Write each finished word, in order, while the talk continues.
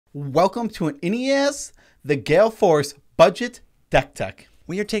Welcome to an Inniaz, the Gale Force budget deck tech.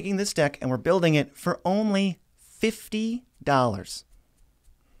 We are taking this deck and we're building it for only $50.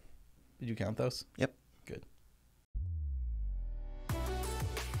 Did you count those? Yep. Good.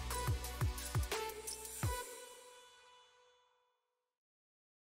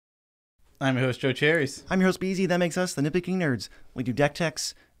 I'm your host, Joe Cherries. I'm your host, BZ. That makes us the Nitpicking Nerds. We do deck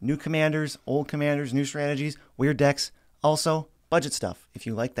techs, new commanders, new strategies, weird decks, also budget stuff. If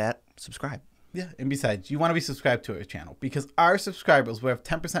you like that, subscribe. Yeah, and besides, you want to be subscribed to our channel because our subscribers will have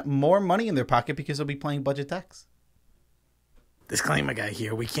 10% more money in their pocket because they'll be playing budget decks. Disclaimer guy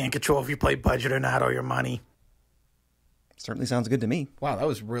here. We can't control if you play budget or not or your money. Certainly sounds good to me. Wow, that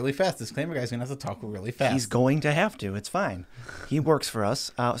was really fast. Disclaimer guy's going to have to talk really fast. He's going to have to. It's fine. He works for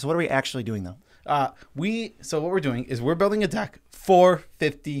us. So what are we actually doing, though? So what we're doing is we're building a deck for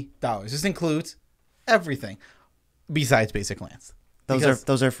 $50. This includes everything besides basic lands.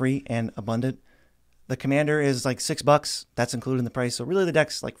 Those are free and abundant. The commander is like $6. That's included in the price. So really the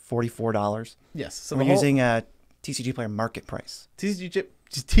deck's like $44. Yes. So we're using a TCG player market price.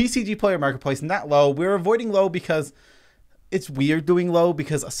 TCG player market price, not low. We're avoiding low because it's weird doing low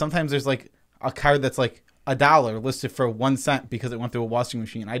because sometimes there's like a card that's like $1 listed for 1 cent because it went through a washing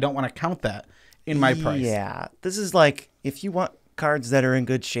machine. I don't want to count that in my price. Yeah. This is like if you want cards that are in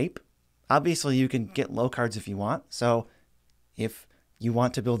good shape, obviously you can get low cards if you want. So if you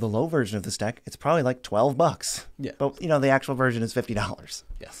want to build the low version of this deck, it's probably like $12. Yeah. But you know, the actual version is $50.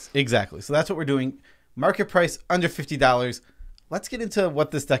 Yes, exactly. So that's what we're doing. Market price under $50. Let's get into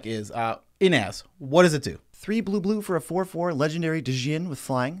what this deck is. Inniaz, what does it do? 3 blue for a 4/4 legendary Djinn with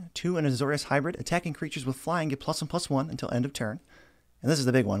flying. 2 an Azorius hybrid. Attacking creatures with flying get +1/+1 until end of turn. And this is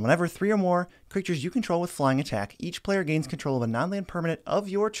the big one. Whenever 3 or more creatures you control with flying attack, each player gains control of a non-land permanent of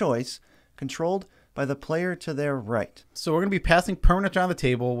your choice, controlled by the player to their right. So we're going to be passing permanents around the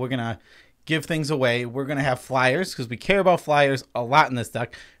table. We're going to give things away. We're going to have flyers because we care about flyers a lot in this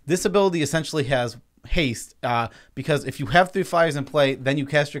deck. This ability essentially has haste because if you have 3 flyers in play, then you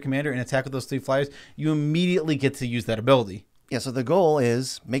cast your commander and attack with those 3 flyers, you immediately get to use that ability. Yeah, so the goal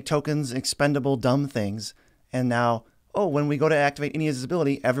is make tokens expendable dumb things. And now, when we go to activate Inniaz's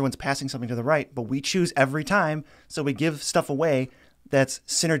ability, everyone's passing something to the right, but we choose every time, so we give stuff away that's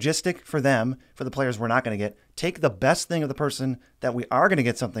synergistic for them, for the players we're not going to get. Take the best thing of the person that we are going to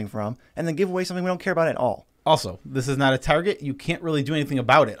get something from, and then give away something we don't care about at all. Also, this is not a target. You can't really do anything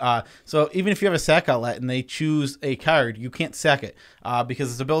about it. So even if you have a sack outlet and they choose a card, you can't sack it because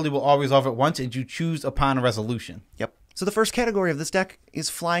this ability will always resolve at once and you choose upon a resolution. Yep. So the first category of this deck is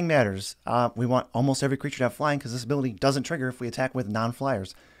flying matters. We want almost every creature to have flying because this ability doesn't trigger if we attack with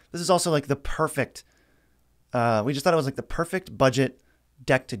non-flyers. This is also like the perfect... we just thought it was like the perfect budget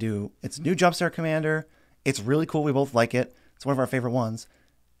deck to do. It's new Jumpstart commander. It's really cool. We both like it. It's one of our favorite ones.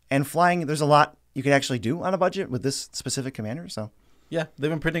 And flying, there's a lot you can actually do on a budget with this specific commander. So yeah, they've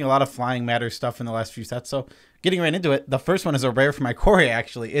been printing a lot of flying matter stuff in the last few sets. So getting right into it, the first one is a rare for my Corey,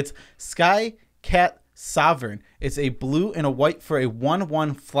 actually. It's Sky Cat Sovereign. It's a blue and a white for a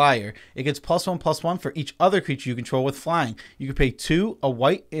 1/1 flyer. It gets +1/+1 for each other creature you control with flying. You can pay 2, a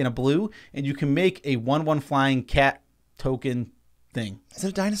white and a blue, and you can make a 1/1 flying cat token thing. Is it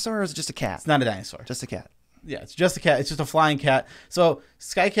a dinosaur or is it just a cat? It's not a dinosaur. Just a cat. Yeah, it's just a cat. It's just a flying cat. So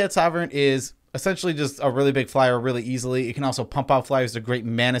Sky Cat Sovereign is essentially just a really big flyer really easily. It can also pump out flyers. It's a great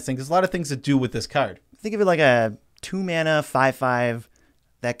mana thing. There's a lot of things to do with this card. Think of it like a 2-mana 5/5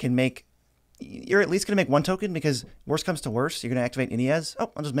 that can make... You're at least going to make 1 token because worst comes to worst, you're going to activate Inniaz.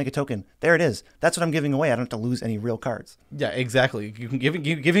 Oh, I'll just make a token. There it is. That's what I'm giving away. I don't have to lose any real cards. Yeah, exactly. You can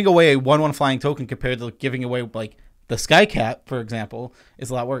giving away a 1/1 flying token compared to giving away like the Sky Cat, for example, is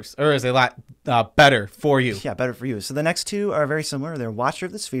a lot worse, or is a lot better for you. Yeah, better for you. So the next two are very similar. They're Watcher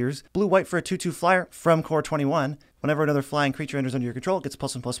of the Spheres, blue-white for a 2/2 flyer from Core 21. Whenever another flying creature enters under your control, it gets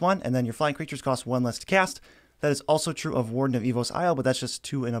 +1/+1, and then your flying creatures cost 1 less to cast. That is also true of Warden of Evos Isle, but that's just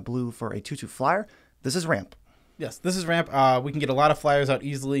 2 and a blue for a 2/2 flyer. This is ramp. Yes, this is ramp. We can get a lot of flyers out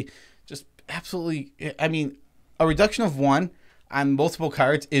easily. Just absolutely, I mean, a reduction of 1 on multiple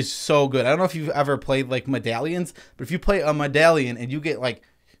cards is so good. I don't know if you've ever played like medallions, but if you play a medallion and you get like,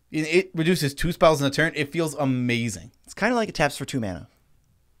 it reduces 2 spells in a turn, it feels amazing. It's kind of like it taps for 2 mana.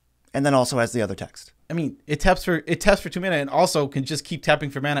 And then also has the other text. I mean, it taps for 2 mana and also can just keep tapping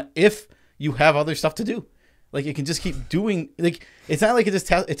for mana if you have other stuff to do. Like it can just keep doing, like, it's not like it just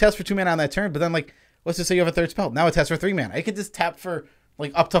taps for 2 mana on that turn, but then like, let's just say you have a third spell. Now it taps for 3 mana. It can just tap for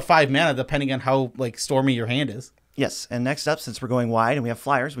like up to 5 mana depending on how like stormy your hand is. Yes, and next up, since we're going wide and we have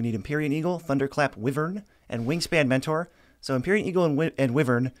flyers, we need Empyrean Eagle, Thunderclap Wyvern, and Wingspan Mentor. So Empyrean Eagle and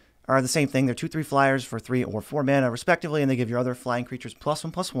Wyvern are the same thing. They're 2/3 flyers for 3 or 4 mana, respectively, and they give your other flying creatures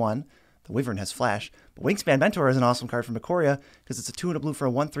 +1/+1. The Wyvern has Flash. But Wingspan Mentor is an awesome card from Ikoria because it's a 2 and a blue for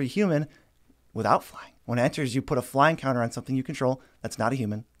a 1/3 human without flying. When it enters, you put a flying counter on something you control. That's not a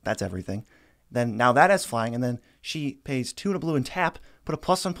human. That's everything. Then now that has flying, and then she pays 2 and a blue and tap, put a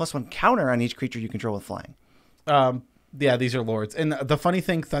 +1/+1 counter on each creature you control with flying. Yeah, these are lords. And the funny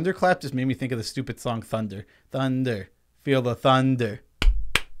thing, Thunderclap just made me think of the stupid song Thunder. Thunder. Feel the thunder.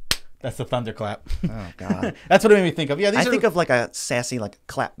 That's the Thunderclap. Oh, God. That's what it made me think of. Yeah, I think of like a sassy, like,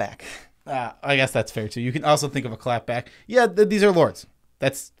 clap back. I guess that's fair, too. You can also think of a clapback. Yeah, these are lords.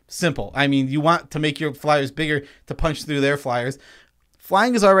 That's simple. I mean, you want to make your flyers bigger to punch through their flyers.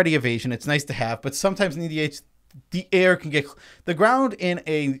 Flying is already evasion. It's nice to have, but sometimes in EDH, the air can get... The ground in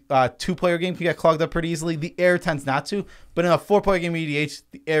a 2-player game can get clogged up pretty easily. The air tends not to, but in a 4-player game in EDH,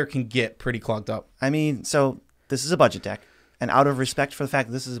 the air can get pretty clogged up. I mean, so this is a budget deck, and out of respect for the fact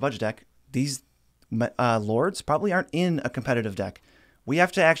that this is a budget deck, these lords probably aren't in a competitive deck. We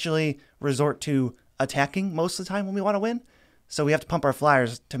have to actually resort to attacking most of the time when we want to win, so we have to pump our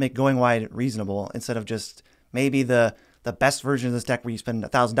flyers to make going wide reasonable instead of just maybe the best version of this deck where you spend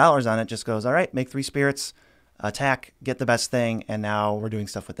 $1,000 on it just goes, all right, make 3 spirits, attack, get the best thing, and now we're doing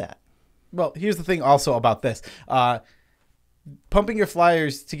stuff with that. Well, here's the thing also about this. Pumping your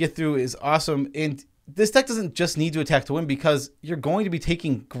flyers to get through is awesome, and this deck doesn't just need to attack to win because you're going to be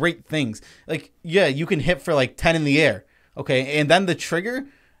taking great things. Like, yeah, you can hit for like 10 in the air, okay? And then the trigger,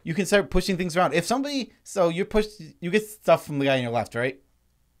 you can start pushing things around. If somebody, so you get stuff from the guy on your left, right?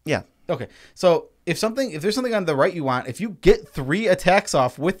 Yeah. Okay. So if there's something on the right you want, if you get 3 attacks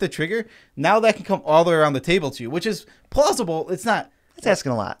off with the trigger, now that can come all the way around the table to you, which is plausible. It's not. It's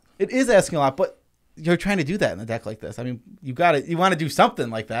asking a lot. It is asking a lot, but you're trying to do that in a deck like this. I mean, you want to do something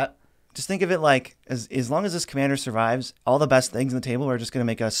like that. Just think of it like, as long as this commander survives, all the best things in the table are just going to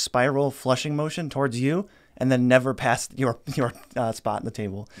make a spiral flushing motion towards you and then never pass your spot in the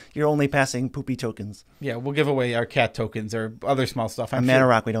table. You're only passing poopy tokens. Yeah, we'll give away our cat tokens or other small stuff. A mana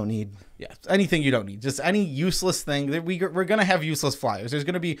rock we don't need. Yeah, anything you don't need. Just any useless thing. We're going to have useless flyers. There's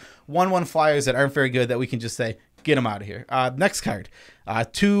going to be 1/1 flyers that aren't very good that we can just say, get them out of here. Next card.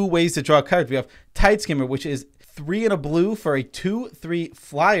 2 ways to draw a card. We have Tide Skimmer, which is 3 and a blue for a 2/3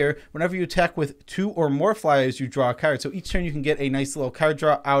 flyer. Whenever you attack with 2 or more flyers, you draw a card. So each turn you can get a nice little card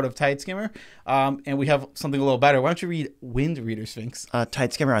draw out of Tide Skimmer. And we have something a little better. Why don't you read Wind Reader, Sphinx?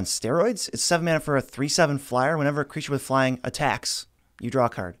 Tide Skimmer on steroids. It's 7 mana for a 3/7 flyer. Whenever a creature with flying attacks, you draw a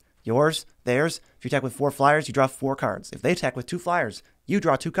card. Yours, theirs. If you attack with 4 flyers, you draw 4 cards. If they attack with 2 flyers, you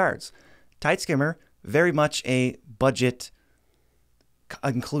draw 2 cards. Tide Skimmer, very much a budget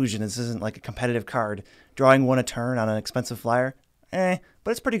inclusion. This isn't like a competitive card. Drawing 1 a turn on an expensive flyer, but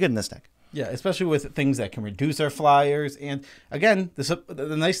it's pretty good in this deck. Yeah, especially with things that can reduce our flyers. And again,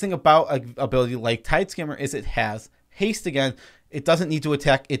 the nice thing about an ability like Tide Skimmer is it has haste again. It doesn't need to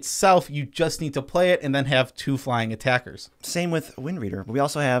attack itself. You just need to play it and then have 2 flying attackers. Same with Wind Reader. But we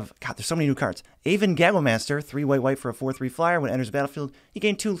also have, God, there's so many new cards. Aven Gagglemaster, 3 white for a 4/3 flyer. When it enters the battlefield, you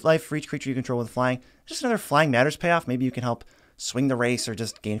gain 2 life for each creature you control with flying. Just another Flying Matters payoff. Maybe you can help swing the race or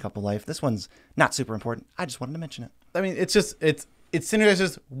just gain a couple life. This one's not super important. I just wanted to mention it. I mean, it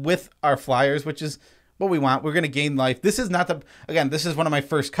synergizes with our flyers, which is what we want. We're going to gain life. This is not this is one of my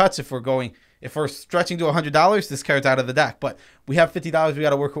first cuts. If we're stretching to $100, this card's out of the deck. But we have $50. We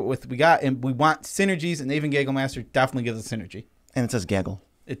got to work with what we got, and we want synergies. And Aven Gagglemaster definitely gives a synergy. And it says gaggle.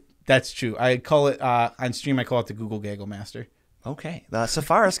 That's true. I call it on stream. I call it the Google Gagglemaster. Okay. The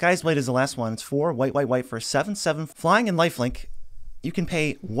Safara Sky's Blade is the last one. It's 4 white for a 7/7 flying and lifelink. You can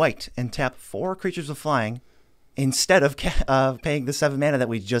pay white and tap 4 creatures with flying instead of paying the 7 mana that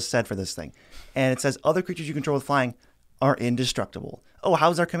we just said for this thing. And it says other creatures you control with flying are indestructible. Oh,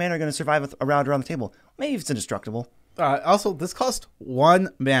 how's our commander going to survive a round around the table? Maybe it's indestructible. Also, this costs 1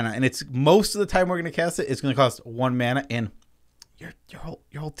 mana, and it's most of the time we're going to cast it. It's going to cost 1 mana, and your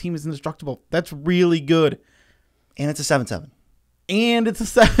whole team is indestructible. That's really good. And it's a 7/7. And it's a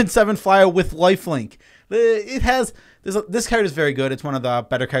 7/7 flyer with lifelink. This card is very good. It's one of the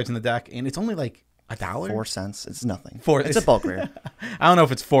better cards in the deck, and it's only like $1. 4 cents. It's nothing. It's a bulk rare. I don't know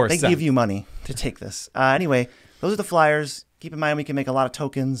if it's 4 They cents. give you money to take this. Anyway, those are the flyers. Keep in mind we can make a lot of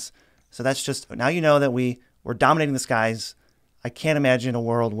tokens. So that's just, now you know that we're dominating the skies. I can't imagine a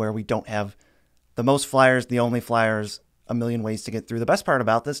world where we don't have the most flyers, the only flyers, a million ways to get through. The best part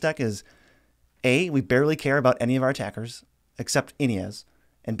about this deck is, A, we barely care about any of our attackers, except Inniaz.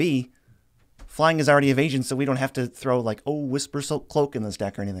 And B, flying is already evasion, so we don't have to throw like, Whisper Cloak in this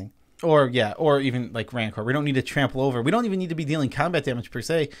deck or anything. Or even like Rancor. We don't need to trample over. We don't even need to be dealing combat damage per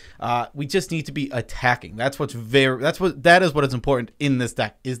se. We just need to be attacking. That is what is important in this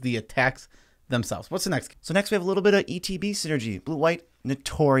deck, is the attacks themselves. What's the next? So next we have a little bit of ETB synergy. Blue-white,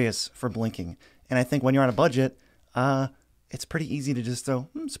 notorious for blinking. And I think when you're on a budget, it's pretty easy to just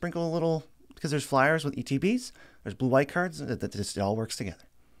sprinkle a little, because there's flyers with ETBs, there's blue-white cards, that just it all works together.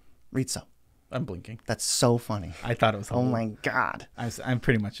 Read so. I'm blinking. That's so funny. I thought it was Oh my God. I'm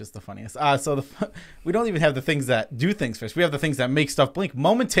pretty much just the funniest. We don't even have the things that do things first. We have the things that make stuff blink.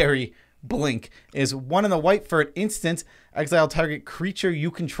 Momentary blink is 1 in the white for an instant. Exile target creature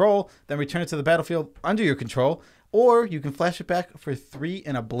you control, then return it to the battlefield under your control. Or you can flash it back for 3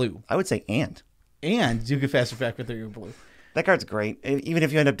 in a blue. I would say and. And you can flash it back for 3 in a blue. That card's great. Even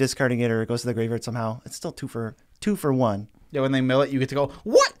if you end up discarding it or it goes to the graveyard somehow, it's still 2 for 1. Yeah, when they mill it, you get to go,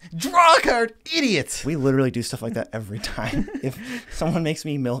 what? Draw a card, idiot! We literally do stuff like that every time. If someone makes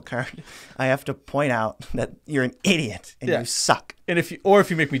me mill a card, I have to point out that you're an idiot and you suck. And if you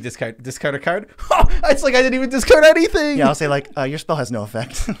make me discard a card, it's like I didn't even discard anything. Yeah, I'll say like, your spell has no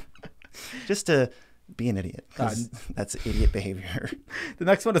effect. Just to be an idiot, because that's idiot behavior. The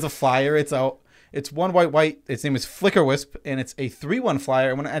next one is a flyer. It's 1 white. Its name is Flicker Wisp, and it's a 3/1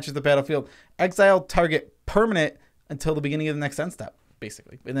 flyer. And when it enters the battlefield, exile target permanent until the beginning of the next end step,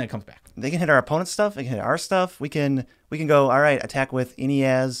 basically, and then it comes back. They can hit our opponent's stuff. They can hit our stuff. We can go, all right, attack with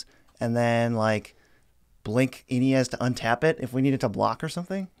Inniaz, and then like blink Inniaz to untap it if we need it to block or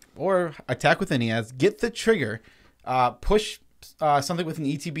something. Or attack with Inniaz, get the trigger, push something with an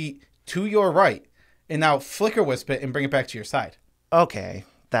ETB to your right, and now Flicker Wisp it and bring it back to your side. Okay,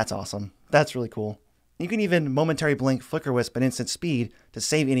 that's awesome. That's really cool. You can even momentary blink Flicker Wisp at instant speed to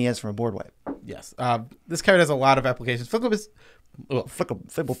save Inniaz from a board wipe. Yes. This card has a lot of applications. Flicker Wisp,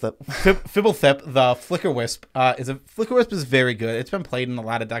 Fibblethip. Fibblethip, the Flicker Wisp, Flicker Wisp is very good. It's been played in a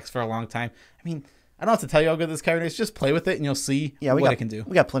lot of decks for a long time. I mean, I don't have to tell you how good this card is. Just play with it and you'll see what it can do.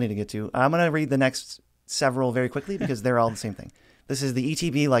 We got plenty to get to. I'm going to read the next several very quickly because they're all the same thing. This is the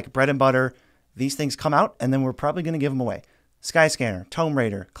ETB, like bread and butter. These things come out, and then we're probably going to give them away. Sky Scanner, Tome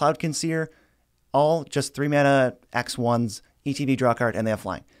Raider, Cloud Conceer, all just 3 mana X1s, ETB draw card, and they have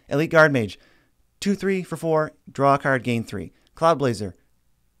flying. Elite Guard Mage, 2/3 for 4, draw a card, gain 3. Cloud Blazer,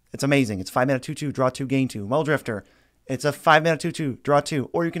 it's amazing. It's 5 mana 2/2, draw 2, gain 2. Muldrifter, it's a 5 mana 2/2, draw 2,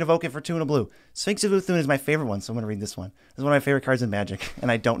 or you can evoke it for 2 in a blue. Sphinx of Uthun is my favorite one, so I'm going to read this one. This is one of my favorite cards in Magic,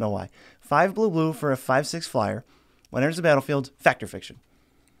 and I don't know why. 5 blue for a 5/6 flyer. When it enters the battlefield, Factor Fiction.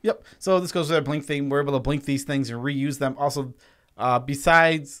 Yep. So this goes with our blink theme. We're able to blink these things and reuse them. Also,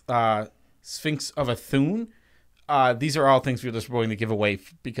 besides Sphinx of Uthun, these are all things we're just willing to give away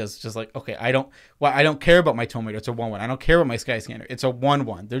because just like, okay, I don't care about my Tome Raider. It's a 1/1. I don't care about my Sky Scanner. It's a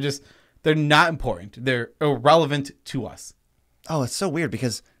 1/1. They're not important. They're irrelevant to us. Oh, it's so weird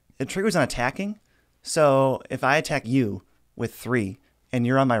because it triggers on attacking. So if I attack you with 3 and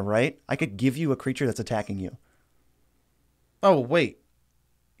you're on my right, I could give you a creature that's attacking you. Oh, wait.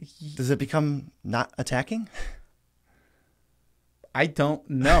 Does it become not attacking? I don't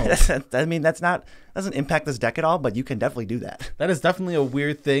know. I mean, doesn't impact this deck at all, but you can definitely do that. That is definitely a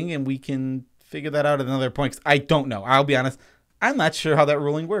weird thing, and we can figure that out at another point. 'Cause I don't know. I'll be honest. I'm not sure how that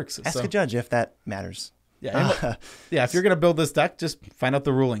ruling works. Ask a judge if that matters. Yeah, if you're going to build this deck, just find out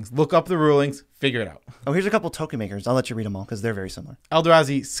the rulings. Look up the rulings. Figure it out. Oh, here's a couple token makers. I'll let you read them all because they're very similar.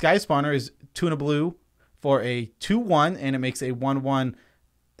 Eldrazi Sky Spawner is 2 and a blue for a 2/1, and it makes a 1/1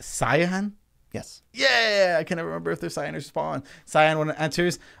 Scion. Yes. Yeah, I can't remember if they're Scion or Spawn. Scion when it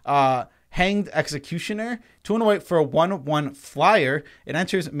enters. Hanged Executioner, 2 and a white for a 1/1 flyer. It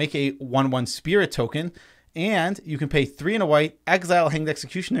enters, make a 1/1 spirit token. And you can pay 3 and a white, exile Hanged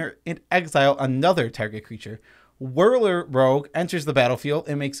Executioner, and exile another target creature. Whirler Rogue enters the battlefield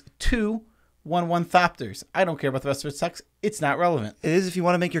and makes 2 1/1 Thopters. I don't care about the rest of its text. It's not relevant. It is if you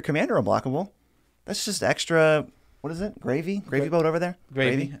want to make your commander unblockable. That's just extra. What is it? Gravy boat over there.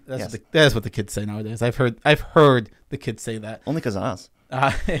 Gravy. That's what the kids say nowadays. I've heard the kids say that. Only because of us.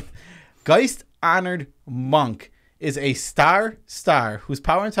 Geist Honored Monk is a star whose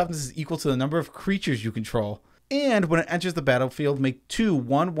power and toughness is equal to the number of creatures you control. And when it enters the battlefield, make 2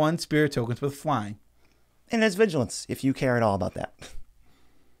 1/1 spirit tokens with flying. And it has vigilance, if you care at all about that.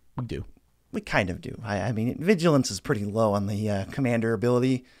 We do. We kind of do. I mean, vigilance is pretty low on the commander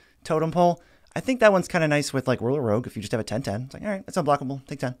ability totem pole. I think that one's kind of nice with like Whirler Rogue. If you just have a 10/10, it's like, all right, it's unblockable.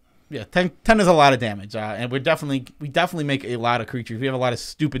 Take 10. Yeah, 10 is a lot of damage, and we definitely make a lot of creatures. We have a lot of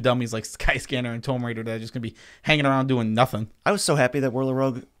stupid dummies like Sky Scanner and Tome Raider that are just gonna be hanging around doing nothing. I was so happy that Whirler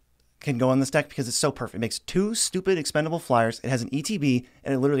Rogue can go on this deck because it's so perfect. It makes 2 stupid expendable flyers. It has an ETB,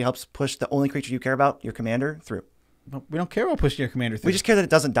 and it literally helps push the only creature you care about, your commander, through. But we don't care about pushing your commander through. We just care that it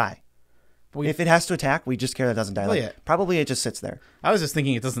doesn't die. If it has to attack, we just care that it doesn't die. Well, yeah. Probably it just sits there. I was just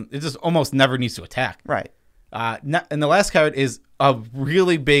thinking it doesn't. It just almost never needs to attack. Right. And the last card is a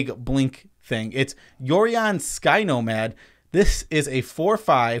really big blink thing. It's Yorion Sky Nomad. This is a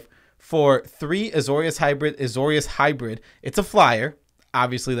 4/5 for 3 Azorius Hybrid. It's a flyer.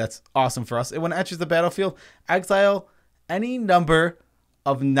 Obviously, that's awesome for us. And when it enters the battlefield, exile any number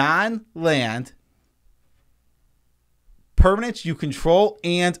of non-land permanents you control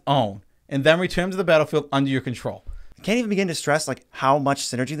and own, and then return them to the battlefield under your control. I can't even begin to stress like how much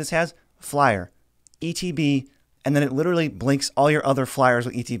synergy this has. Flyer, ETB, and then it literally blinks all your other flyers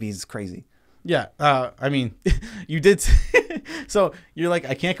with ETBs. It's crazy. Yeah, I mean, you did. So you're like,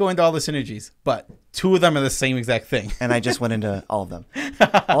 I can't go into all the synergies, but 2 of them are the same exact thing. And I just went into all of them.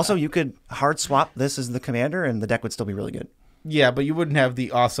 Also, you could hard swap this as the commander, and the deck would still be really good. Yeah, but you wouldn't have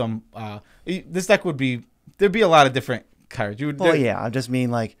the awesome. This deck would be. There'd be a lot of different cards. You would. Well, yeah, I just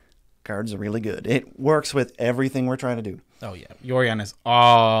mean like cards are really good. It works with everything we're trying to do. Oh yeah, Yorion is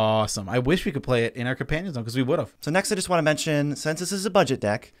awesome. I wish we could play it in our companion zone because we would have. So next, I just want to mention, since this is a budget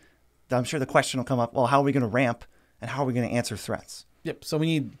deck, I'm sure the question will come up. Well, how are we going to ramp, and how are we going to answer threats? Yep. So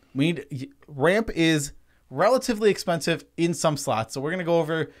we need ramp is relatively expensive in some slots. So we're gonna go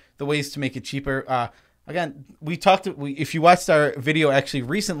over the ways to make it cheaper. Again, if you watched our video actually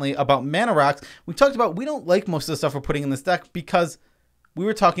recently about mana rocks, we talked about we don't like most of the stuff we're putting in this deck because we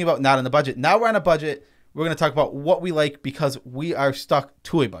were talking about not on the budget. Now we're on a budget. We're going to talk about what we like because we are stuck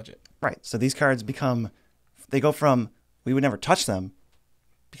to a budget. Right. So these cards they go from we would never touch them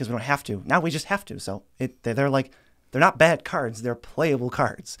because we don't have to. Now we just have to. So they're not bad cards. They're playable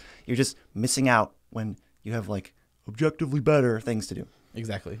cards. You're just missing out when you have like objectively better things to do.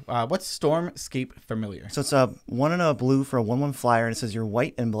 Exactly. What's Stormscape Familiar? So it's a 1 and a blue for a 1/1 flyer, and it says your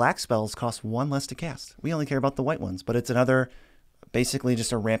white and black spells cost 1 less to cast. We only care about the white ones, but it's another, basically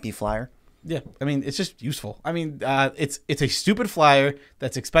just a rampy flyer. Yeah, I mean, it's just useful. I mean, it's a stupid flyer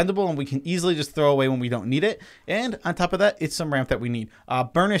that's expendable and we can easily just throw away when we don't need it. And on top of that, it's some ramp that we need.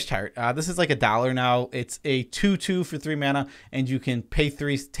 Burnished Heart. This is like $1 now. It's a 2/2 for 3 mana, and you can pay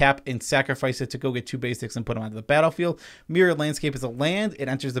 3, tap, and sacrifice it to go get 2 basics and put them onto the battlefield. Mirrored Landscape is a land. It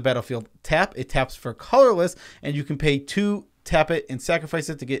enters the battlefield tap. It taps for colorless, and you can pay 2, tap it, and sacrifice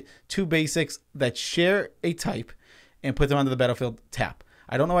it to get 2 basics that share a type and put them onto the battlefield tap.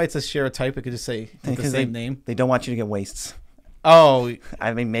 I don't know why it says share a type. It could just say the same name. They don't want you to get wastes. Oh.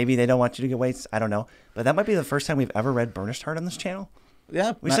 I mean, maybe they don't want you to get wastes. I don't know. But that might be the first time we've ever read Burnished Heart on this channel.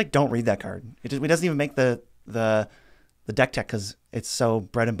 Yeah. We just don't read that card. It doesn't even make the deck tech because it's so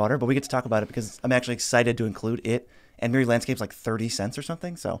bread and butter. But we get to talk about it because I'm actually excited to include it. And Mirrored Landscape's like 30 cents or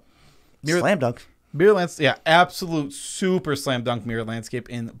something. So slam dunk. Mirror Landscape, yeah, absolute super slam dunk Mirror Landscape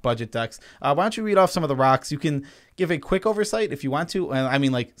in budget decks. Why don't you read off some of the rocks? You can give a quick oversight if you want to. I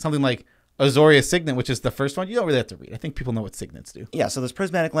mean, like something like Azorius Signet, which is the first one. You don't really have to read. I think people know what signets do. Yeah, so this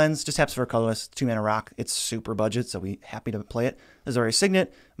Prismatic Lens just taps for a colorless 2-mana rock. It's super budget, so we happy to play it. Azorius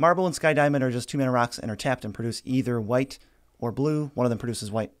Signet, Marble, and Sky Diamond are just 2-mana rocks and are tapped and produce either white or blue. One of them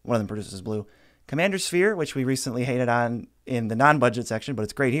produces white, one of them produces blue. Commander Sphere, which we recently hated on in the non-budget section, but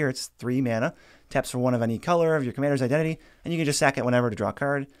it's great here. It's 3 mana. Taps for 1 of any color of your commander's identity, and you can just sack it whenever to draw a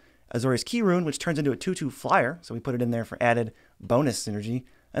card. Azorius Key Rune, which turns into a 2/2 flyer, so we put it in there for added bonus synergy.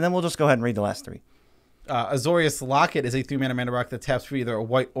 And then we'll just go ahead and read the last 3. Azorius Locket is a 3-mana mana rock that taps for either a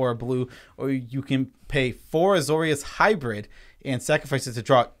white or a blue, or you can pay 4 Azorius Hybrid and sacrifice it to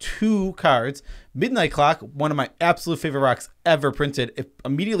draw 2 cards. Midnight Clock, one of my absolute favorite rocks ever printed,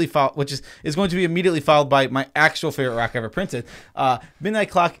 which is going to be immediately followed by my actual favorite rock ever printed. Midnight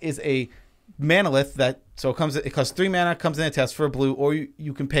Clock is a Manolith it costs 3 mana, comes in a test for a blue, or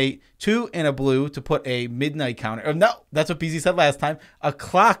you can pay 2 and a blue to put a midnight counter. Oh, no, that's what BZ said last time. A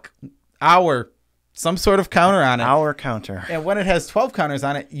clock, hour, some sort of counter on it. Hour counter. And when it has 12 counters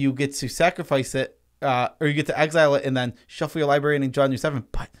on it, you get to sacrifice it, or you get to exile it and then shuffle your library and draw a new 7.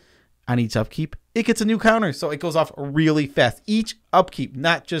 But on each upkeep, it gets a new counter, so it goes off really fast. Each upkeep,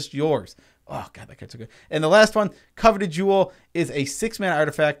 not just yours. Oh, God, that card's so good. And the last one, Coveted Jewel, is a 6-mana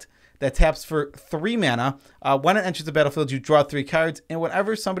artifact that taps for 3 mana. When it enters the battlefield, you draw 3 cards, and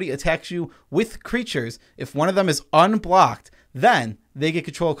whenever somebody attacks you with creatures, if one of them is unblocked, then they get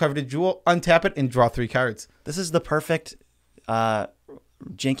control of Coveted Jewel, untap it, and draw 3 cards. This is the perfect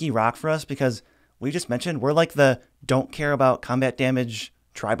janky rock for us because we just mentioned we're like the don't care about combat damage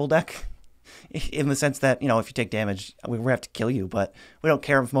tribal deck in the sense that, if you take damage, we have to kill you, but we don't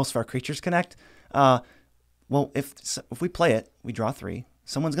care if most of our creatures connect. Well, if we play it, we draw 3.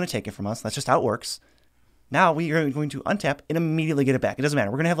 Someone's going to take it from us. That's just how it works. Now we are going to untap and immediately get it back. It doesn't matter.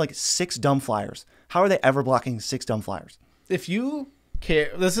 We're going to have like 6 dumb flyers. How are they ever blocking 6 dumb flyers? If you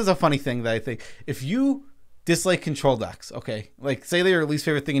care. This is a funny thing that I think. If you dislike control decks, okay, like say they're your least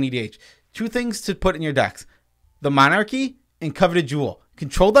favorite thing in EDH, 2 things to put in your decks: the Monarchy and Coveted Jewel.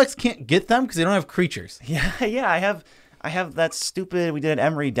 Control decks can't get them because they don't have creatures. Yeah. I have that stupid. We did an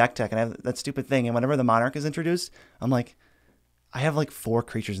Emery deck tech, and I have that stupid thing. And whenever the Monarch is introduced, I'm like, I have like 4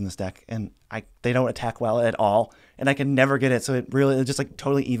 creatures in this deck, and they don't attack well at all, and I can never get it. So it just like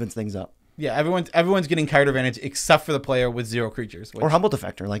totally evens things up. Yeah, everyone's getting card advantage except for the player with 0 creatures. Or Humble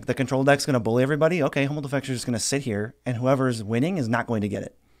Defector. Like the control deck's going to bully everybody. Okay, Humble Defector is just going to sit here, and whoever's winning is not going to get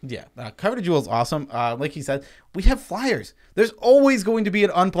it. Yeah, Coveted Jewel is awesome. Like he said, we have flyers. There's always going to be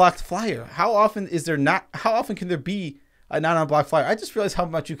an unblocked flyer. How often can there be a non-unblocked flyer? I just realized how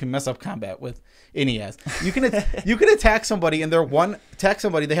much you can mess up combat with Inniaz. You can attack somebody and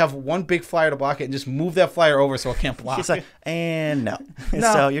they have one big flyer to block it and just move that flyer over so it can't block. It's like, and no.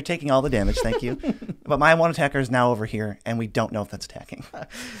 So you're taking all the damage, thank you. But my one attacker is now over here, and we don't know if that's attacking. All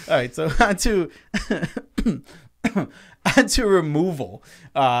right, so on to removal.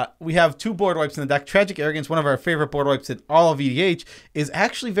 We have 2 board wipes in the deck. Tragic Arrogance, one of our favorite board wipes in all of EDH, is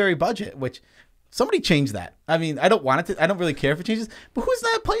actually very budget, which somebody changed that. I mean, I don't want it to. I don't really care if it changes, but who's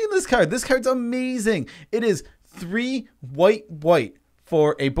not playing this card? This card's amazing. It is 3 white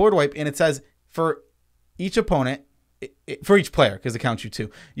for a board wipe, and it says for each opponent, for each player, because it counts you 2,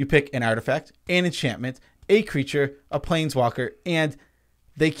 you pick an artifact, an enchantment, a creature, a planeswalker, and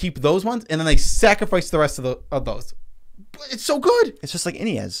they keep those ones, and then they sacrifice the rest of those. It's so good. It's just like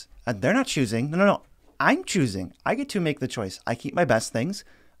Inniaz. They're not choosing. No. I'm choosing. I get to make the choice. I keep my best things.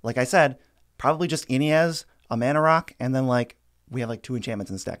 Like I said, probably just Inniaz, a mana rock, and then like we have like 2 enchantments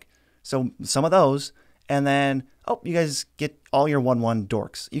in this deck. So some of those, and then you guys get all your 1/1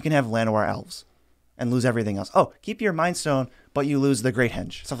 dorks. You can have Llanowar elves and lose everything else. Oh, keep your Mind Stone, but you lose the Great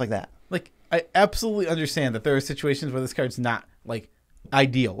Henge. Stuff like that. Like, I absolutely understand that there are situations where this card's not like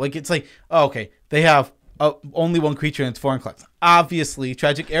ideal. Like it's like, oh, okay, they have only 1 creature and it's foreign collects. Obviously,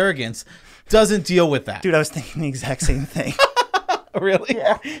 Tragic Arrogance doesn't deal with that. Dude, I was thinking the exact same thing. Really?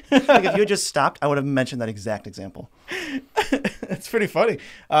 Yeah. Like if you had just stopped, I would have mentioned that exact example. It's pretty funny.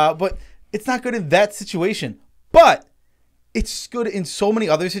 But it's not good in that situation. But it's good in so many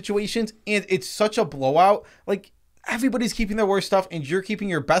other situations, and it's such a blowout. Like, everybody's keeping their worst stuff, and you're keeping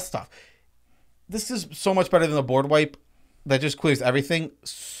your best stuff. This is so much better than the board wipe that just clears everything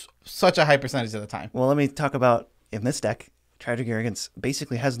such a high percentage of the time. Well, let me talk about, in this deck, Tragic Arrogance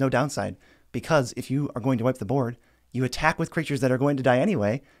basically has no downside, because if you are going to wipe the board, you attack with creatures that are going to die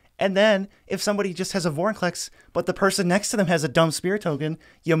anyway, and then if somebody just has a Vorinclex, but the person next to them has a dumb Spirit token,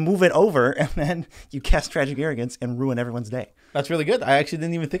 you move it over, and then you cast Tragic Arrogance and ruin everyone's day. That's really good. I actually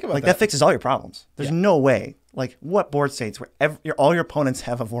didn't even think about that. Like, that fixes all your problems. There's no way. Like, what board states where all your opponents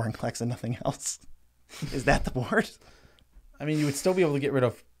have a Vorinclex and nothing else? Is that the board? I mean, you would still be able to get rid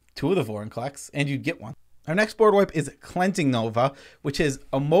of 2 of the Vorinclex, and you'd get 1. Our next board wipe is Cleansing Nova, which is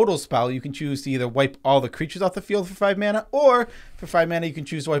a modal spell. You can choose to either wipe all the creatures off the field for 5 mana, or for 5 mana, you can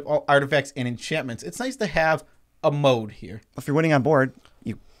choose to wipe all artifacts and enchantments. It's nice to have a mode here. If you're winning on board,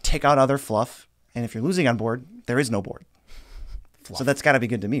 you take out other fluff, and if you're losing on board, there is no board. Fluff. So that's got to be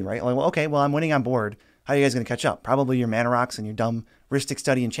good to me, right? Like, well, okay, well, I'm winning on board. How are you guys going to catch up? Probably your mana rocks and your dumb Ristic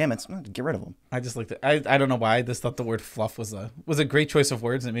Study enchantments. Get rid of them. I just liked it. I don't know why. I just thought the word fluff was a great choice of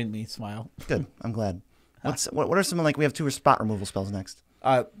words. It made me smile. Good. I'm glad. What are some, like, we have 2 spot removal spells next?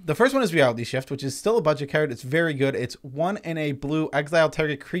 The first one is Reality Shift, which is still a budget card. It's very good. It's 1 and a blue, exile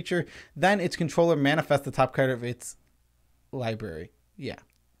target creature. Then its controller manifests the top card of its library. Yeah,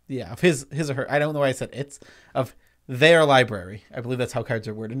 of his or her. I don't know why I said it's. Of their library. I believe that's how cards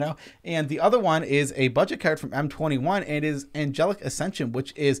are worded now. And the other one is a budget card from M21, and it is Angelic Ascension,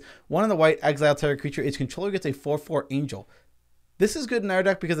 which is 1 in the white, exile target creature. Its controller gets a 4/4 angel. This is good in our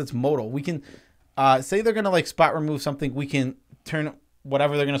deck because it's modal. We can... say they're going to like spot remove something, we can turn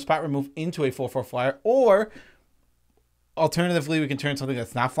whatever they're going to spot remove into a 4/4 flyer, or alternatively we can turn something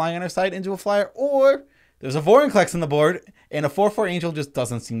that's not flying on our side into a flyer, or there's a Vorinclex on the board and a 4/4 angel just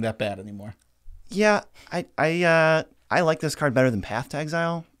doesn't seem that bad anymore. Yeah, I like this card better than Path to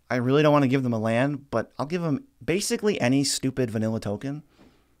Exile. I really don't want to give them a land, but I'll give them basically any stupid vanilla token.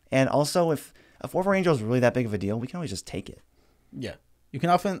 And also, if a 4/4 angel is really that big of a deal, we can always just take it. Yeah, you can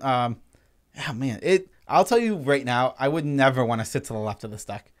often oh man, I'll tell you right now, I would never want to sit to the left of this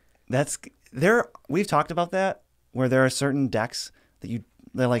deck. We've talked about that, where there are certain decks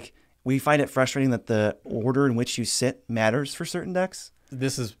they're like, we find it frustrating that the order in which you sit matters for certain decks.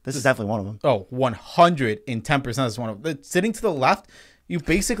 This is definitely one of them. Oh, 110% is one of them. Sitting to the left, you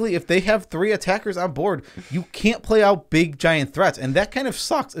basically, if they have 3 attackers on board, you can't play out big giant threats, and that kind of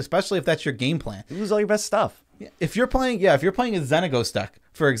sucks, especially if that's your game plan. You lose all your best stuff. If you're playing a Xenagos deck,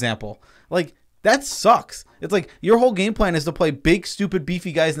 for example, like that sucks. It's like your whole game plan is to play big, stupid,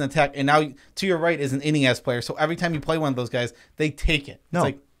 beefy guys in attack, and now to your right is an Inniaz player. So every time you play one of those guys, they take it. No, it's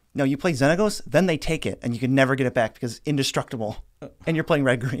like, no, you play Xenagos, then they take it, and you can never get it back because it's indestructible. And you're playing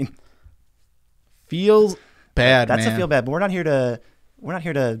red-green. feels bad. That's man. a feel bad. But we're not here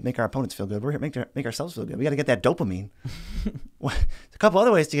to make our opponents feel good. We're here to make ourselves feel good. We got to get that dopamine. A couple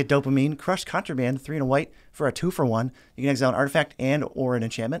other ways to get dopamine: Crushed Contraband, 3 and a white for a 2-for-1. You can exile an artifact and or an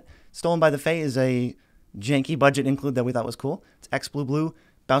enchantment. Stolen by the Fae is a janky budget include that we thought was cool. It's X blue.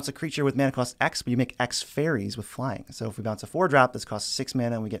 Bounce a creature with mana cost X, but you make X fairies with flying. So if we bounce a 4-drop, this costs 6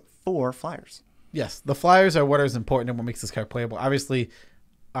 mana, and we get 4 flyers. Yes, the flyers are what is important and what makes this card playable. Obviously,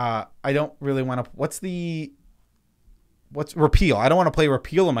 I don't really want to. What's repeal? I don't want to play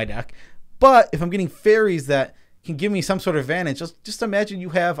repeal in my deck. But if I'm getting fairies that can give me some sort of advantage, just imagine you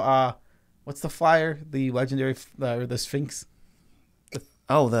have what's the flyer? The legendary the Sphinx.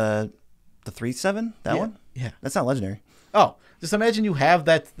 The 3/7? That one? Yeah, That's not legendary. Oh, just imagine you have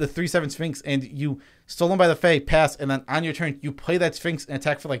the 3/7 Sphinx and you stolen by the Fae, pass, and then on your turn you play that Sphinx and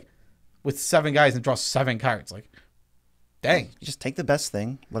attack with 7 guys and draw 7 cards. Like, dang. You just take the best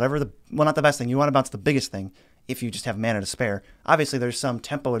thing, not the best thing. You want to bounce the biggest thing if you just have mana to spare. Obviously, there's some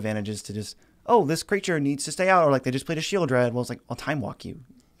tempo advantages to just, this creature needs to stay out, or like they just played a Shield Dread. Well, it's like, I'll time walk you.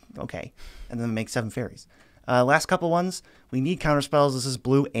 Okay. And then make 7 fairies. Last couple ones, we need counterspells. This is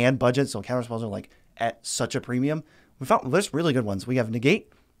blue and budget, so counterspells are like at such a premium. We found there's really good ones. We have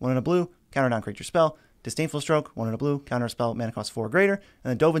Negate, 1 in a blue, counter non-creature spell. Disdainful Stroke, 1 in a blue, counter a spell, mana cost 4 or greater. And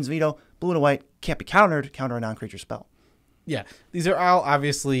then Dovin's Veto, blue and a white, can't be countered, counter a non-creature spell. Yeah, these are all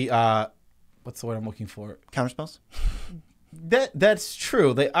obviously, what's the word I'm looking for? Counterspells? That's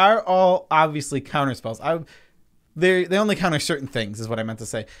true. They are all obviously counterspells. They only counter certain things, is what I meant to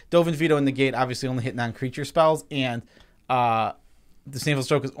say. Dovin's Veto and Negate obviously only hit non-creature spells, and Disdainful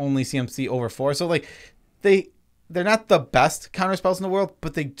Stroke is only CMC over 4. So like they're not the best counterspells in the world,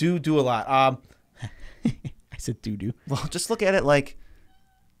 but they do a lot. I said do. Well, just look at it like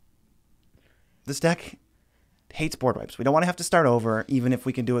this deck hates board wipes. We don't want to have to start over, even if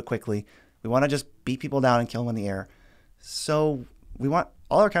we can do it quickly. We want to just beat people down and kill them in the air. So we want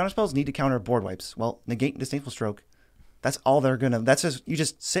all our counterspells need to counter board wipes. Well, Negate and Disdainful Stroke, that's all they're gonna. That's just you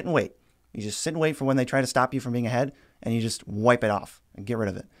just sit and wait. You just sit and wait for when they try to stop you from being ahead, and you just wipe it off and get rid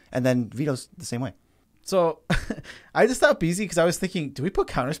of it. And then Veto's the same way. So I just thought easy because I was thinking, do we put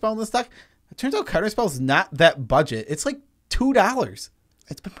counterspell in this deck? It turns out counterspell is not that budget. It's like $2.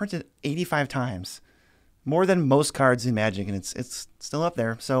 It's been printed 85 times. More than most cards in Magic, and it's still up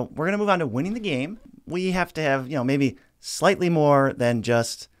there. So we're going to move on to winning the game. We have to have, maybe slightly more than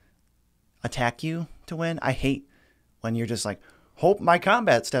just attack you to win. I hate when you're just like, hope my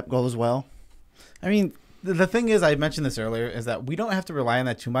combat step goes well. I mean, the thing is, I mentioned this earlier, is that we don't have to rely on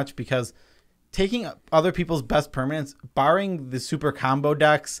that too much because taking other people's best permanents, barring the super combo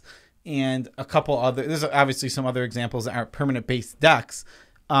decks and a couple other, there's obviously some other examples that aren't permanent-based decks,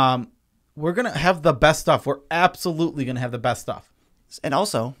 we're going to have the best stuff. We're absolutely going to have the best stuff. And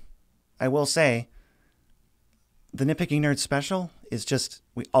also, I will say, the Nitpicking Nerd special is just,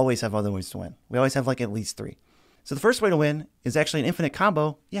 we always have other ways to win. We always have like at least 3. So the first way to win is actually an infinite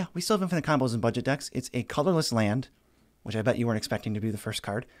combo. Yeah, we still have infinite combos in budget decks. It's a colorless land, which I bet you weren't expecting to be the first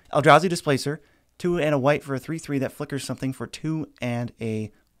card. Eldrazi Displacer, 2 and a white for a 3/3 that flickers something for 2 and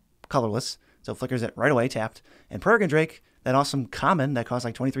a colorless. So it flickers it right away, tapped. And Peregrine Drake, that awesome common that costs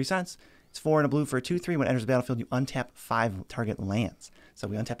like 23 cents. It's 4 and a blue for a 2/3. When it enters the battlefield, you untap 5 target lands. So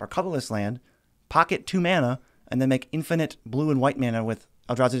we untap our colorless land, pocket 2 mana, and then make infinite blue and white mana with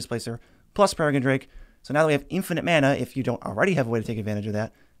Eldrazi Displacer plus Peregrine Drake. So now that we have infinite mana, if you don't already have a way to take advantage of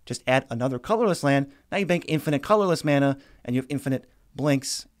that, just add another colorless land. Now you bank infinite colorless mana, and you have infinite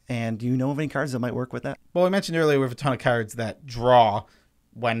blinks. And do you know of any cards that might work with that? Well, we mentioned earlier we have a ton of cards that draw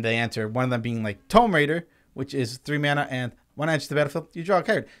when they enter. One of them being like Tome Raider, which is 3 mana, and when it enters the battlefield, you draw a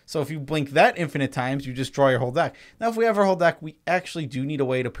card. So if you blink that infinite times, you just draw your whole deck. Now, if we have our whole deck, we actually do need a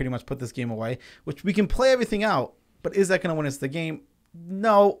way to pretty much put this game away, which we can play everything out. But is that going to win us the game?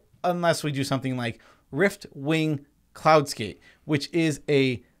 No, unless we do something like Rift Wing Cloudskate, which is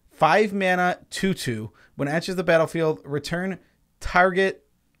a 5 mana 2/2. When it enters the battlefield, return target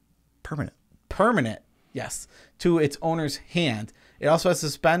permanent, yes, to its owner's hand. It also has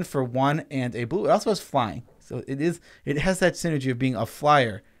suspend for 1 and a blue. It also has flying. So it has that synergy of being a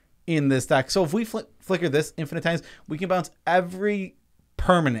flyer in this deck. So if we flicker this infinite times, we can bounce every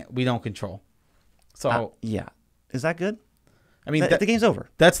permanent we don't control. So yeah. Is that good? I mean, the game's over.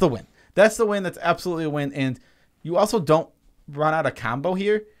 That's the win. That's the win. That's absolutely a win. And you also don't run out of combo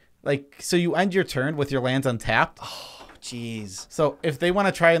here. Like, so you end your turn with your lands untapped. Jeez. So if they want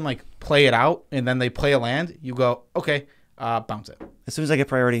to try and like play it out and then they play a land, you go, okay, bounce it. As soon as I get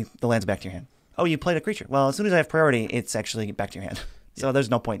priority, the land's back to your hand. Oh, you played a creature. Well, as soon as I have priority, it's actually back to your hand. So there's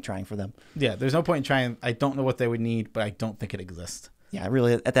no point trying for them. Yeah, there's no point in trying. I don't know what they would need, but I don't think it exists. Yeah,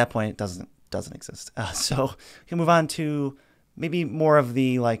 really, at that point, it doesn't exist. So we can move on to maybe more of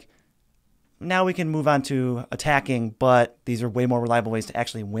the, like, now we can move on to attacking, but these are way more reliable ways to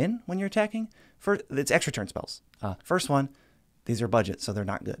actually win when you're attacking. First, it's extra turn spells. First one, these are budget, so they're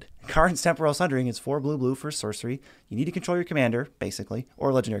not good. Karn's Temporal Sundering is 4 blue for sorcery. You need to control your commander, basically, or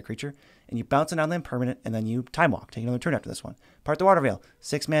a legendary creature, and you bounce it on them permanent, and then you Time Walk. Take another turn after this one. Part the Water Veil,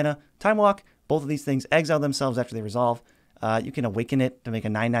 6 mana, Time Walk. Both of these things exile themselves after they resolve. You can awaken it to make a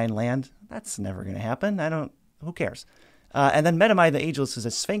 9/9 land. That's never going to happen. Who cares? And then Metamai the Ageless is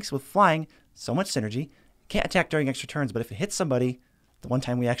a Sphinx with flying, so much synergy. Can't attack during extra turns, but if it hits somebody, the one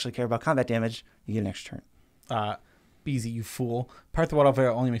time we actually care about combat damage, you get an extra turn. Beezy, you fool. Part the Water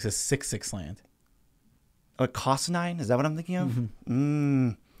Veil only makes a 6/6 land. Oh, it costs 9? Is that what I'm thinking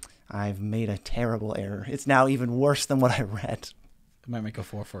of? I've made a terrible error. It's now even worse than what I read. It might make a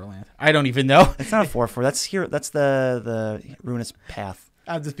 4/4 land. I don't even know. It's not a 4/4. That's the Ruinous Path.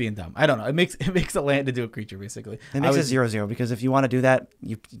 I'm just being dumb. I don't know. It makes a land to do a creature, basically. It makes it 0/0 because if you want to do that,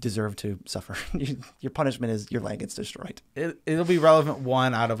 you deserve to suffer. Your punishment is your land gets destroyed. It'll be relevant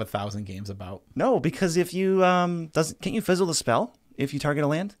 1 out of 1,000 games about. No, because if you can't you fizzle the spell if you target a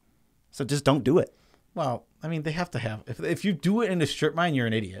land? So just don't do it. Well, I mean, they have to have. If you do it in a strip mine, you're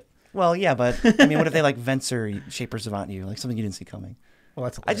an idiot. Well, yeah, but I mean, what if they like Venser Shaper Savant you, like something you didn't see coming? Well,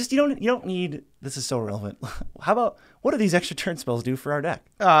 that's you don't need. This is so relevant. How about what do these extra turn spells do for our deck?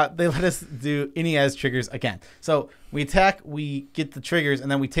 They let us do Inniaz triggers again. So we attack, we get the triggers, and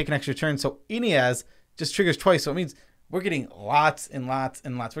then we take an extra turn. So Inniaz just triggers twice. So it means we're getting lots and lots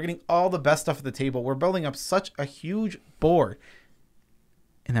and lots. We're getting all the best stuff at the table. We're building up such a huge board.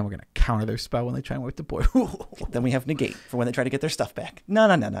 And then we're going to counter their spell when they try and wipe the board. Then we have negate for when they try to get their stuff back.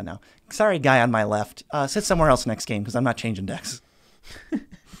 No. Sorry, guy on my left. Sit somewhere else next game because I'm not changing decks.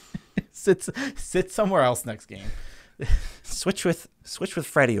 Sit somewhere else next game. Switch with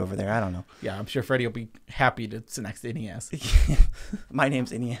Freddy over there. I don't know. Yeah, I'm sure Freddy will be happy to sit next to Inniaz. My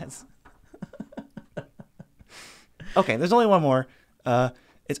name's Inniaz. Okay, there's only one more.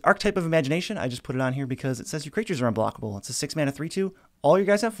 It's Archetype of Imagination. I just put it on here because it says your creatures are unblockable. It's a 6 mana 3/2. All your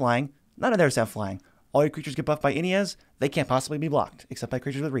guys have flying. None of theirs have flying. All your creatures get buffed by Inniaz. They can't possibly be blocked except by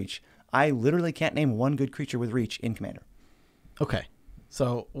creatures with reach. I literally can't name one good creature with reach in Commander. Okay.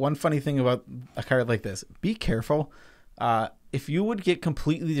 So one funny thing about a card like this, be careful. If you would get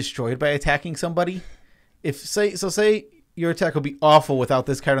completely destroyed by attacking somebody, say your attack would be awful without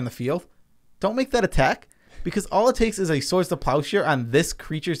this card on the field, don't make that attack because all it takes is a Swords to Plowshare on this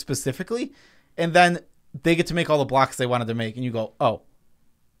creature specifically, and then they get to make all the blocks they wanted to make, and you go, oh,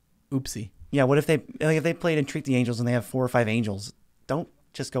 oopsie. Yeah, what if they played Entreat the Angels and they have 4 or 5 angels? Don't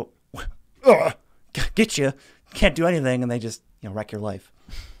just go, get you, can't do anything, and they just wreck your life.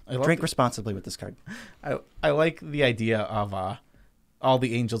 Drink responsibly with this card. I like the idea of all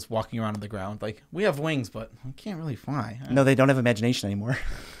the angels walking around on the ground. Like, we have wings, but we can't really fly. No, they don't have imagination anymore.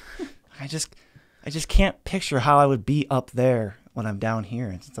 I just can't picture how I would be up there when I'm down here.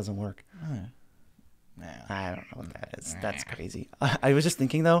 It just doesn't work. I don't know what that is. That's crazy. I was just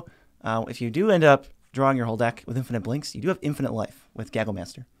thinking, though, if you do end up drawing your whole deck with infinite blinks, you do have infinite life with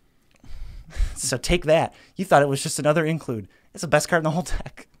Gagglemaster. So take that. You thought it was just another include. It's the best card in the whole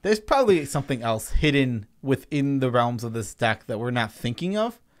deck. There's probably something else hidden within the realms of this deck that we're not thinking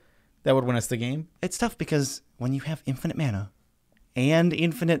of that would win us the game. It's tough because when you have infinite mana and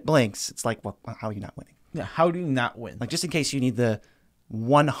infinite blinks, it's like, well, how are you not winning? Yeah, how do you not win? Like, just in case you need the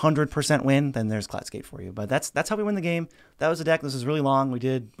 100% win, then there's Cloudscape for you. But that's how we win the game. That was a deck. This is really long. We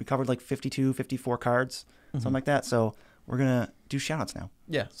covered like 52, 54 cards, something like that. So we're going to do shout-outs now.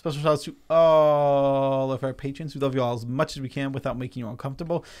 Yeah, special shout-outs to all of our patrons. We love you all as much as we can without making you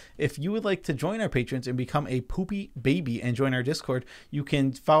uncomfortable. If you would like to join our patrons and become a poopy baby and join our Discord, you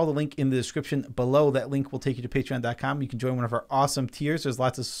can follow the link in the description below. That link will take you to patreon.com. You can join one of our awesome tiers. There's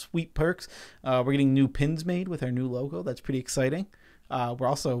lots of sweet perks. We're getting new pins made with our new logo. That's pretty exciting. We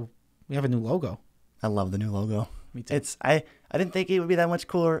have a new logo. I love the new logo. Me too. I didn't think it would be that much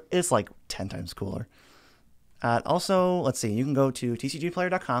cooler. It's like 10 times cooler. Also, let's see. You can go to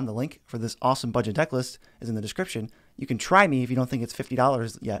tcgplayer.com. The link for this awesome budget deck list is in the description. You can try me if you don't think it's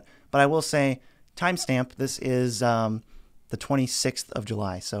 $50 yet. But I will say, timestamp, this is the 26th of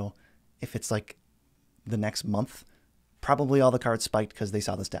July. So if it's like the next month, probably all the cards spiked because they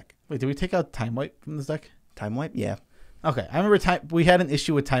saw this deck. Wait, did we take out Time Wipe from this deck? Time Wipe? Yeah. Okay, I remember we had an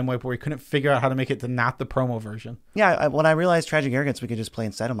issue with Time Wipe where we couldn't figure out how to make it to not the promo version. Yeah, when I realized Tragic Arrogance we could just play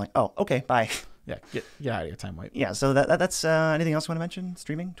instead, I'm like, oh, okay, bye. Yeah, get out of here, Time Wipe. Yeah, so that's anything else you want to mention?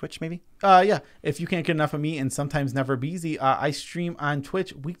 Streaming, Twitch, maybe? Yeah. If you can't get enough of me and sometimes never busy, I stream on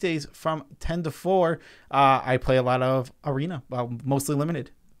Twitch weekdays from 10 to 4. I play a lot of Arena, mostly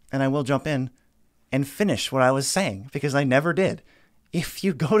limited. And I will jump in and finish what I was saying because I never did. If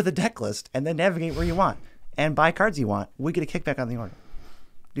you go to the deck list and then navigate where you want and buy cards you want, we get a kickback on the order.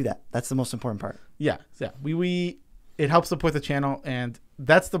 Do that. That's the most important part. Yeah. It helps support the channel, and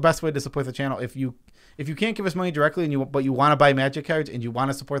that's the best way to support the channel. If you can't give us money directly, but you want to buy Magic cards and you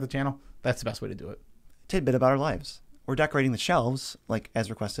want to support the channel, that's the best way to do it. Tidbit about our lives: we're decorating the shelves like as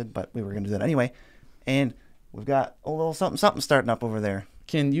requested, but we were going to do that anyway, and we've got a little something starting up over there.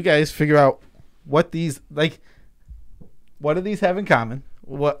 Can you guys figure out what these what do these have in common?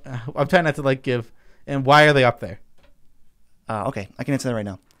 What I'm trying not to give, and why are they up there? Okay, I can answer that right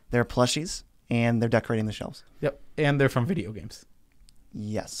now. They're plushies, and they're decorating the shelves. Yep, and they're from video games.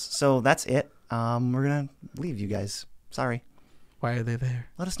 Yes. So that's it. We're gonna leave you guys. Sorry. Why are they there?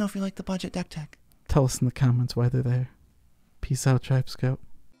 Let us know if you like the budget deck tech. Tell us in the comments why they're there. Peace out, Tribe Scout.